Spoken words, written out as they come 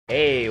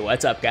Hey,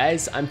 what's up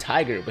guys? I'm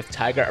Tiger with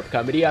Tiger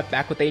Uppercut Media,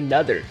 back with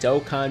another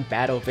Dokkan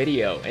battle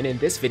video. And in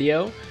this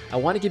video, I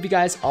want to give you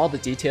guys all the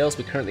details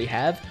we currently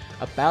have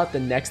about the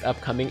next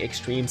upcoming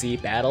Extreme Z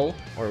battle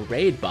or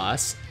raid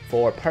boss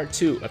for part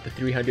 2 of the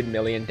 300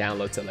 million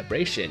download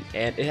celebration.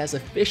 And it has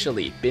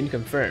officially been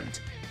confirmed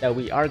that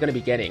we are going to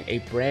be getting a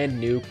brand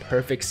new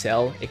Perfect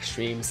Cell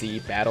Extreme Z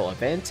battle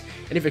event.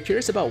 And if you're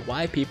curious about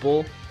why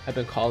people have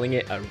been calling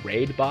it a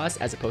raid boss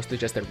as opposed to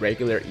just a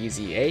regular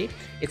EZA,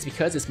 it's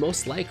because it's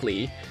most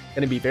likely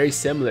going to be very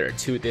similar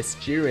to this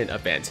Jiren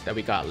event that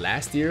we got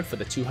last year for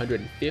the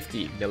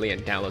 250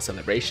 million download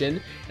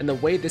celebration. And the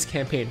way this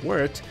campaign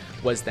worked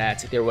was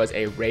that there was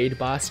a raid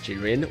boss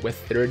Jiren with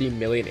 30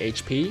 million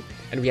HP,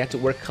 and we had to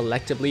work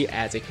collectively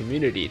as a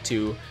community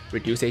to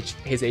reduce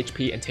his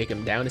HP and take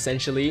him down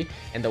essentially.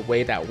 And the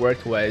way that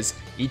worked was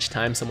each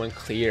time someone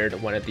cleared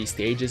one of these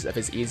stages of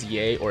his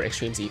EZA or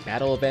Extreme Z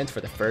battle event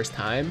for the first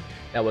time,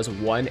 that was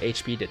 1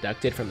 HP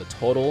deducted from the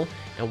total.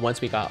 And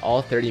once we got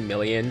all 30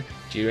 million,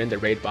 Jiren the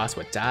raid boss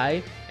would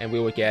die and we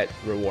would get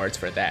rewards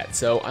for that.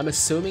 So I'm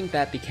assuming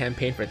that the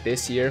campaign for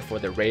this year for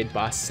the raid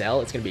boss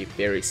cell is going to be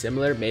very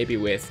similar, maybe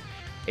with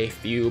a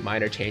few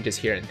minor changes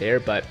here and there,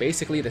 but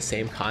basically the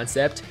same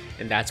concept,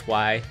 and that's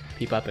why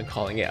people have been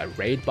calling it a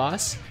raid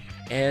boss.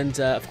 And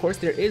of course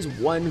there is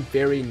one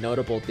very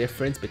notable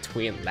difference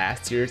between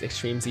last year's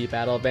Extreme Z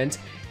battle event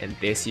and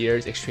this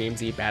year's Extreme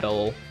Z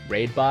battle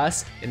raid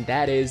boss, and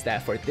that is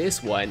that for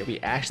this one we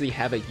actually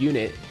have a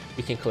unit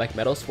we can collect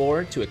medals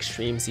for to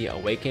Extreme Z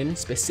Awaken,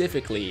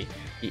 specifically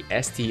the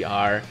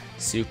STR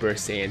Super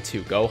Saiyan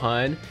 2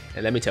 Gohan.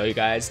 And let me tell you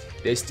guys,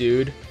 this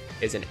dude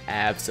is an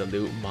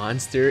absolute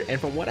monster, and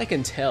from what I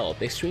can tell,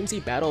 the Extreme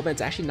Z battle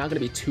event's actually not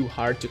going to be too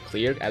hard to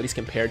clear, at least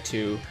compared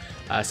to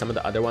some of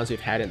the other ones we've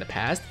had in the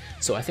past.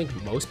 So I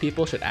think most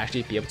people should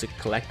actually be able to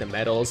collect the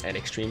medals and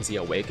Extreme Z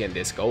Awaken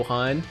this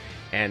Gohan,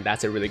 and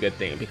that's a really good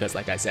thing because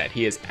like I said,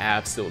 he is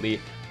absolutely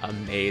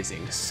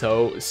amazing,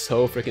 so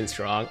freaking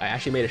strong. I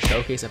actually made a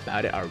showcase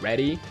about it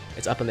already.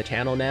 It's up on the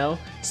channel now,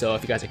 so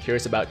if you guys are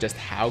curious about just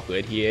how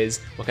good he is,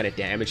 what kind of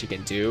damage he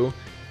can do,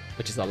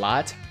 which is a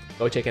lot,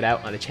 go check it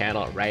out on the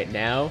channel right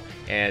now.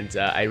 And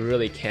I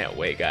really can't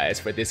wait guys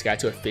for this guy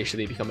to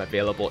officially become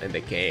available in the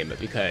game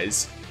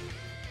because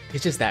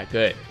he's just that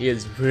good. He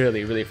is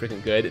really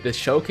freaking good. The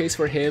showcase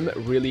for him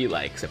really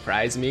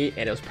surprised me,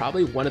 and it was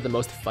probably one of the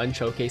most fun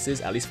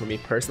showcases, at least for me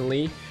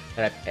personally,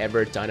 that I've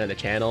ever done on the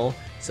channel.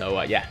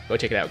 So yeah, go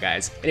check it out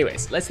guys.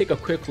 Anyways, let's take a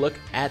quick look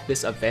at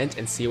this event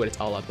and see what it's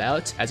all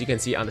about. As you can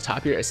see on the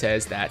top here, it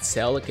says that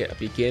Cell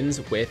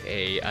begins with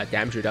a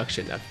damage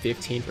reduction of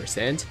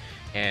 15%.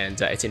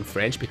 And it's in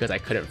French because I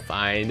couldn't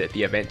find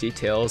the event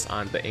details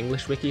on the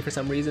English wiki for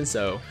some reason,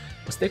 so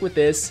we'll stick with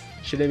this.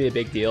 Shouldn't be a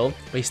big deal.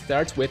 But he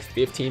starts with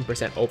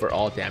 15%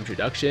 overall damage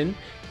reduction,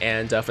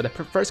 and for the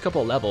first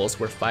couple of levels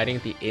we're fighting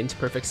the Int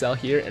Perfect Cell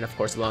here, and of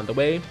course along the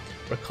way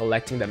we're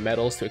collecting the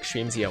medals to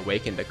Extreme Z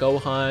Awaken the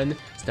Gohan,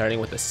 starting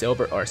with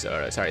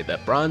the the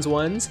bronze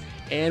ones,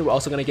 and we're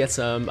also going to get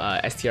some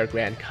STR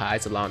Grand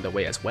Kais along the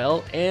way as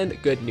well. And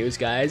good news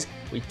guys,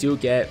 we do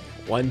get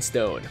 1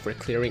 stone for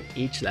clearing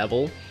each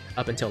level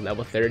up until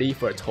level 30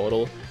 for a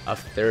total of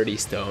 30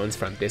 stones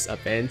from this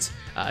event,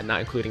 not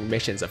including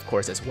missions of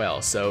course as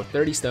well. So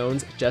 30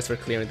 stones just for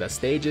clearing the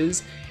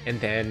stages,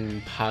 and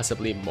then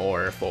possibly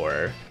more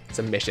for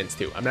some missions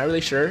too. I'm not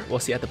really sure, we'll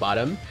see at the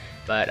bottom,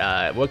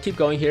 but we'll keep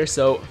going here.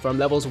 So from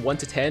levels 1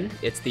 to 10,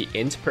 it's the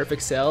Int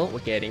Perfect Cell. We're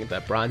getting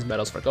the bronze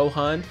medals for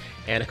Gohan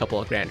and a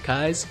couple of Grand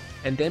Kais,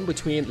 and then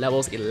between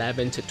levels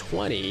 11 to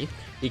 20,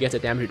 he gets a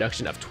damage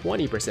reduction of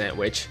 20%,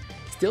 which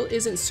still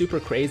isn't super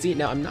crazy.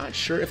 Now I'm not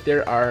sure if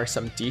there are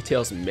some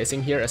details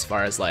missing here as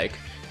far as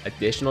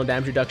additional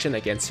damage reduction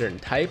against certain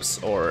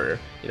types, or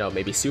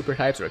maybe super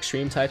types or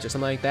extreme types or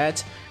something like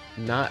that.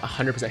 Not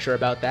 100% sure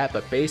about that,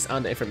 but based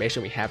on the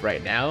information we have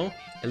right now,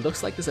 it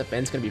looks like this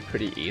event's gonna be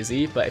pretty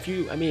easy. But if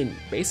you,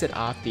 base it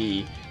off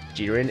the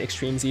Jiren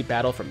Extreme Z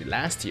battle from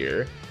last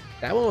year,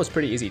 that one was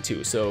pretty easy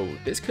too. So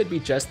this could be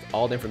just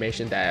all the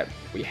information that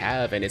we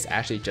have, and it's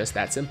actually just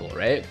that simple,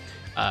 right?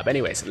 But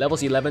anyways,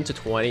 levels 11 to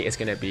 20 is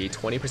going to be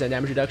 20%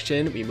 damage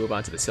reduction. We move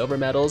on to the silver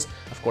medals,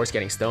 of course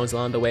getting stones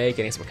along the way,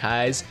 getting some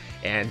Kais,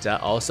 and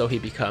also he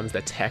becomes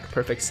the Tech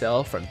Perfect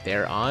Cell from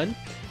there on.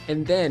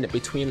 And then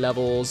between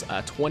levels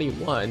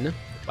 21, well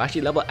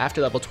actually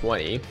after level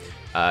 20,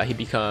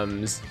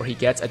 he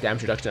gets a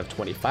damage reduction of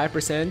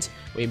 25%.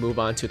 We move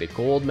on to the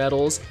gold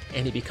medals,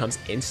 and he becomes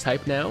Int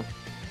type now.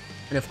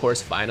 And of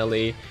course,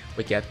 finally,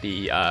 we get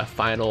the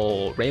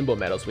final rainbow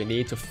medals we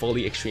need to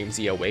fully Extreme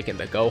Z Awaken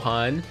the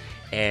Gohan.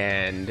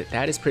 And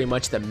that is pretty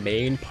much the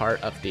main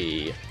part of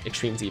the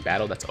Extreme Z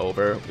battle that's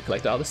over. We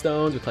collect all the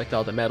stones, we collect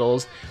all the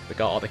medals, we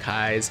got all the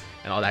Kais,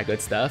 and all that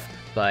good stuff.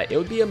 But it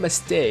would be a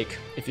mistake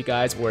if you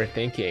guys were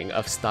thinking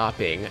of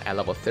stopping at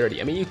level 30.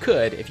 You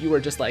could, if you were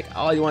just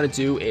all you want to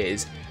do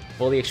is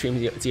fully Extreme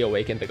Z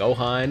Awaken the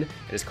Gohan and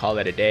just call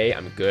it a day.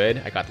 I'm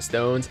good, I got the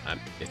stones,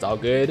 it's all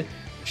good.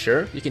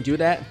 Sure, you can do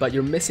that, but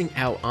you're missing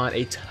out on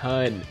a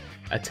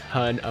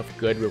ton of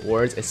good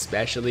rewards,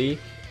 especially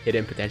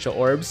hidden potential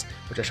orbs,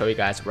 which I'll show you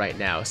guys right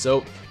now.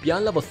 So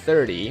beyond level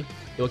 30,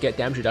 you'll get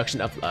damage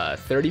reduction of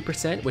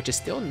 30%, which is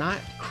still not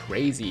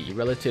crazy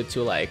relative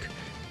to like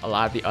a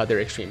lot of the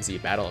other Extreme Z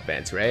battle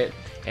events, right?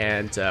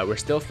 And we're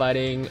still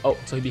fighting. Oh,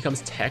 so he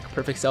becomes Tech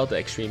Perfect Cell, the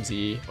Extreme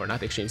Z, or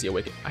not the Extreme Z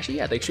Awakened. Actually,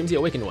 yeah, the Extreme Z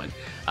Awakened one.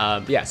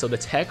 Yeah, so the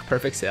Tech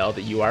Perfect Cell,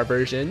 the UR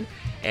version.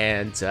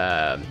 And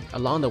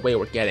along the way,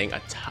 we're getting a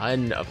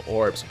ton of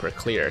orbs per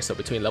clear. So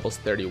between levels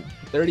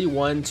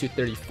 31 to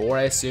 34,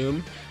 I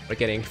assume, we're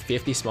getting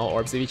 50 small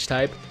orbs of each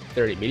type,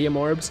 30 medium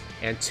orbs,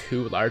 and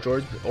 2 large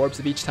orbs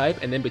of each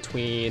type. And then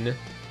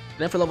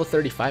for level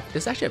 35,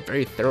 this is actually a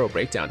very thorough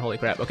breakdown, holy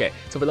crap. Okay,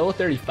 so for level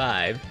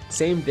 35,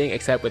 same thing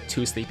except with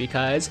 2 Sleepy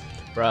Kais.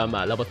 From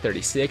level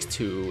 36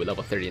 to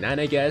level 39,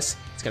 I guess,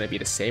 it's going to be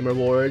the same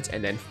rewards.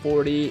 And then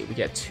 40, we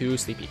get 2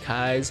 Sleepy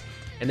Kais.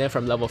 And then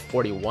from level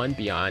 41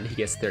 beyond, he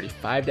gets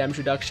 35 damage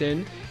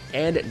reduction.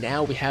 And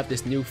now we have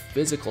this new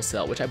physical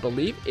cell, which I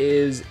believe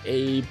is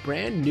a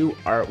brand new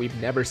art we've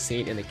never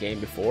seen in the game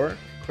before.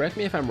 Correct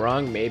me if I'm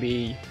wrong,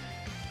 maybe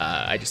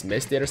I just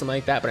missed it or something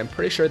like that, but I'm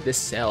pretty sure this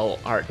cell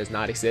art does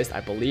not exist. I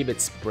believe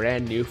it's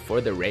brand new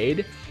for the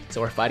raid.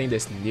 So we're fighting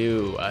this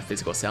new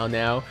physical cell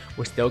now.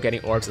 We're still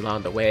getting orbs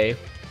along the way.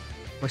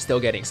 We're still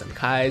getting some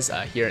Kais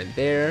here and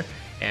there.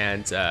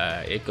 And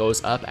it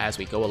goes up as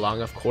we go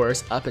along, of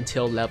course, up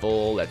until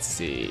level, let's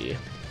see,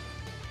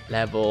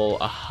 level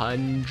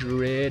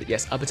 100.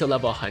 Yes, up until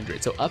level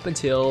 100. So up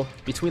until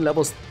between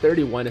levels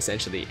 31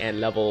 essentially and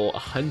level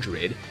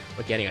 100,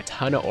 we're getting a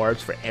ton of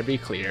orbs for every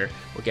clear.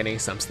 We're getting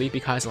some Sleepy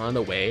Kais along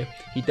the way.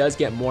 He does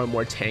get more and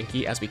more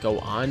tanky as we go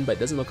on, but it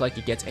doesn't look like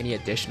he gets any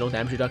additional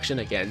damage reduction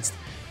against,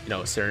 you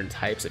know, certain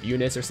types of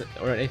units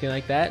or anything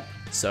like that.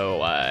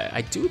 So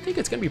I do think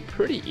it's gonna be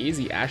pretty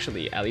easy,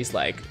 actually, at least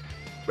like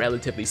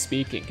relatively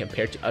speaking,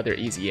 compared to other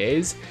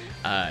EZAs,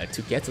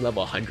 to get to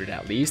level 100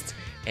 at least.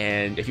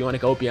 And if you want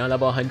to go beyond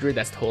level 100,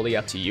 that's totally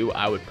up to you.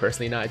 I would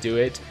personally not do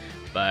it,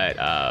 but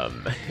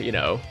you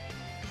know,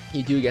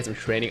 you do get some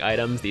training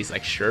items, these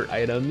like shirt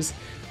items,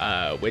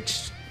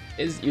 which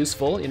is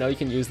useful. You know, you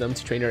can use them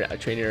to train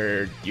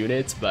your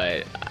units,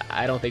 but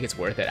I don't think it's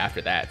worth it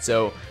after that.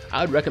 So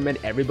I would recommend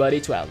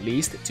everybody to at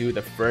least do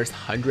the first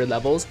 100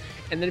 levels,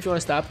 and then if you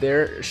want to stop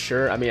there,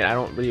 sure. I mean, I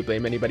don't really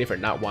blame anybody for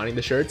not wanting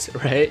the shirts,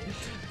 right?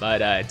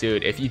 But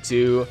dude, if you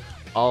do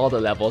all the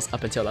levels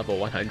up until level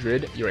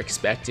 100, you're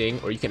expecting,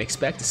 or you can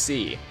expect to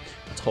see,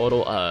 a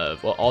total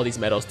of, well, all these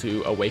medals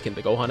to awaken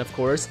the Gohan, of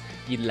course,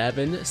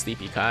 11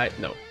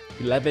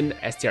 11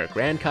 STR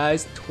Grand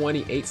Kais,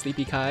 28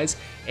 Sleepy Kais,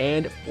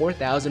 and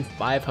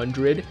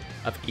 4,500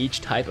 of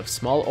each type of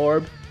small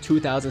orb,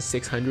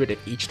 2,600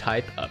 of each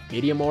type of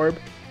medium orb,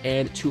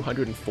 and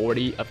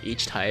 240 of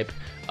each type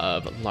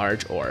of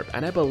large orb.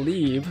 And I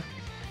believe,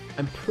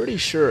 I'm pretty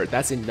sure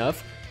that's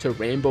enough to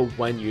rainbow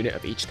 1 unit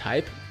of each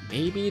type.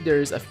 Maybe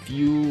there's a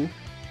few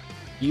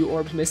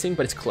orbs missing,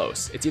 but it's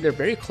close. It's either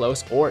very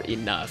close or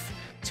enough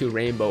to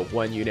rainbow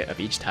 1 unit of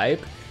each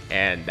type.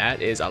 And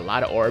that is a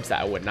lot of orbs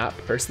that I would not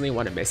personally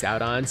want to miss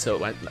out on. So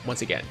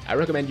once again, I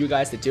recommend you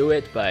guys to do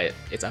it, but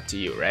it's up to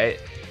you, right?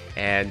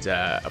 And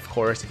of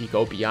course, if you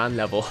go beyond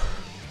level,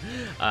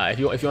 if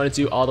you want to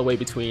do all the way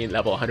between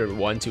level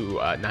 101 to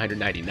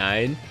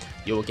 999,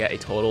 you will get a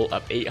total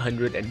of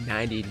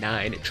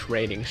 899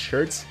 training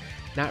shirts.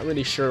 Not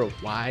really sure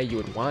why you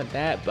would want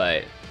that,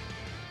 but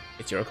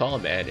it's your call,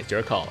 man. It's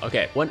your call.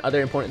 Okay, one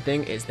other important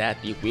thing is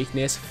that the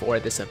weakness for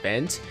this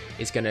event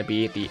is going to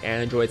be the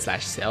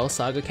Android/Cell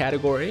Saga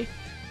category.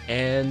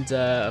 And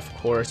of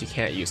course, you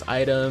can't use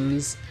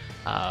items.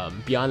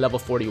 Beyond level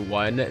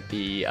 41,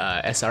 the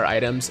SR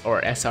items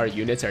or SR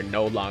units are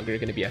no longer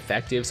going to be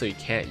effective, so you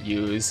can't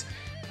use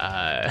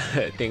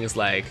things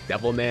like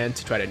Devilman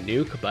to try to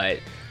nuke. But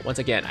once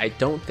again, I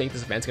don't think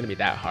this event's going to be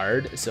that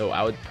hard, so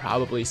I would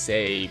probably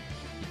say you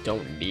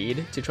don't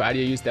need to try to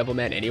use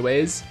Devilman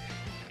anyways.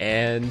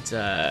 And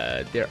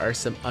there are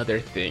some other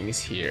things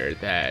here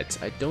that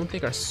I don't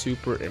think are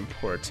super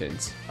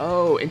important.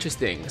 Oh,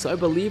 interesting. So I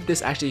believe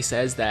this actually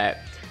says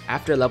that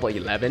after level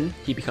 11,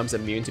 he becomes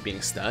immune to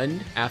being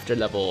stunned. After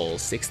level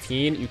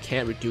 16, you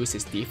can't reduce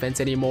his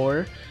defense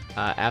anymore.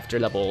 After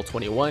level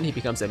 21, he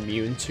becomes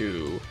immune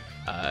to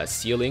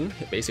sealing.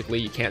 Basically,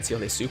 you can't seal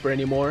his super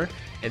anymore.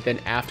 And then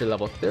after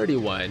level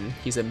 31,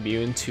 he's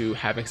immune to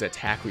having his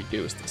attack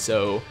reduced.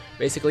 So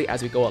basically,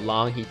 as we go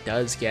along, he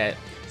does get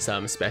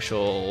some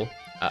special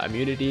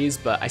immunities,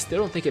 but I still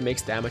don't think it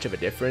makes that much of a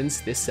difference.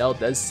 This cell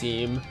does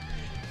seem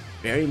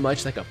very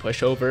much like a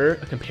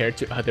pushover compared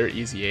to other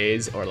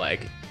EZAs, or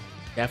like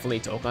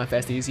definitely Dokkan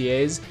Fest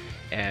EZAs,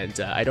 and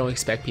I don't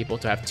expect people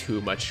to have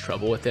too much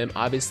trouble with him.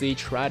 Obviously,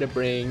 try to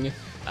bring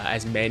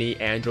as many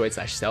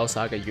Android/Cell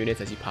Saga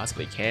units as you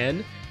possibly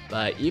can,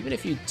 but even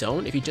if you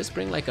don't, if you just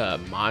bring like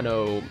a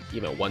mono,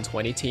 even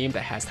 120 team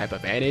that has type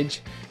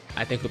advantage,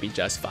 I think we'll be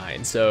just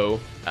fine. So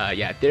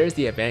yeah, there's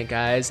the event,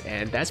 guys,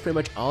 and that's pretty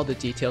much all the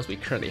details we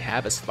currently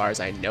have as far as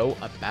I know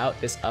about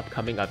this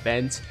upcoming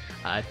event.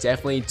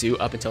 Definitely do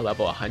up until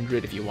level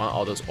 100 if you want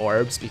all those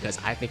orbs, because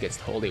I think it's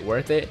totally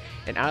worth it.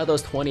 And out of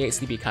those 28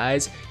 Sleepy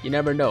Kais, you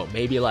never know,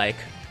 maybe like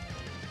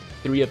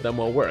 3 of them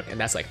will work, and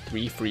that's like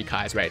 3 free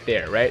Kais right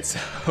there, right?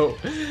 So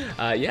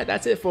yeah,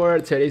 that's it for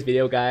today's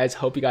video, guys.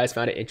 Hope you guys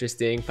found it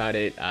interesting, found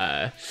it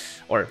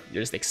or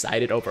you're just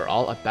excited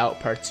overall about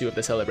part 2 of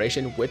the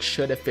celebration, which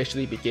should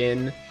officially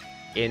begin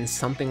in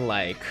something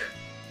like,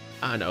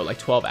 I don't know, like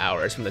 12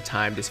 hours from the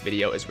time this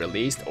video is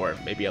released, or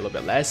maybe a little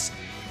bit less.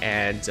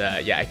 And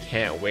yeah, I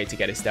can't wait to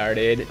get it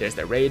started. There's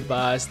the raid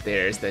boss,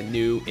 there's the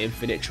new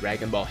Infinite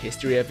Dragon Ball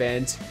History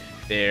event,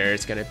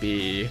 there's gonna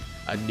be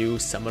a new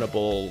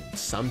summonable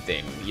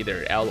something,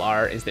 either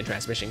LR Instant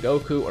Transmission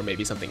Goku, or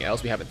maybe something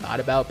else we haven't thought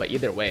about. But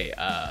either way,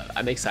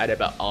 I'm excited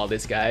about all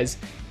this, guys.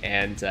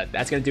 And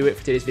that's gonna do it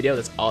for today's video.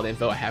 That's all the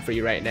info I have for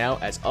you right now.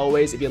 As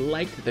always, if you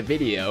liked the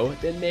video,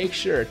 then make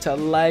sure to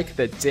like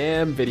the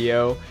damn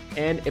video.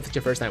 And if it's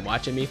your first time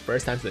watching me,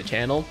 first time to the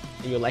channel,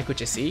 and you like what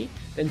you see,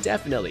 then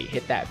definitely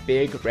hit that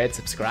big red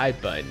subscribe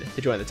button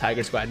to join the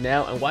Tiger Squad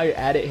now. And while you're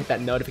at it, hit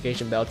that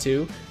notification bell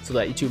too, so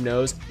that YouTube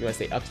knows you want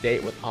to stay up to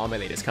date with all my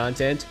latest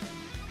content.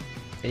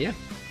 And yeah,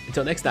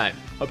 until next time,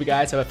 hope you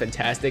guys have a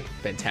fantastic,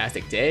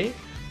 fantastic day.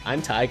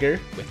 I'm Tiger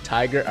with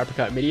Tiger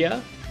Uppercut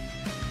Media,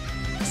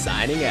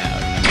 signing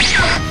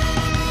out.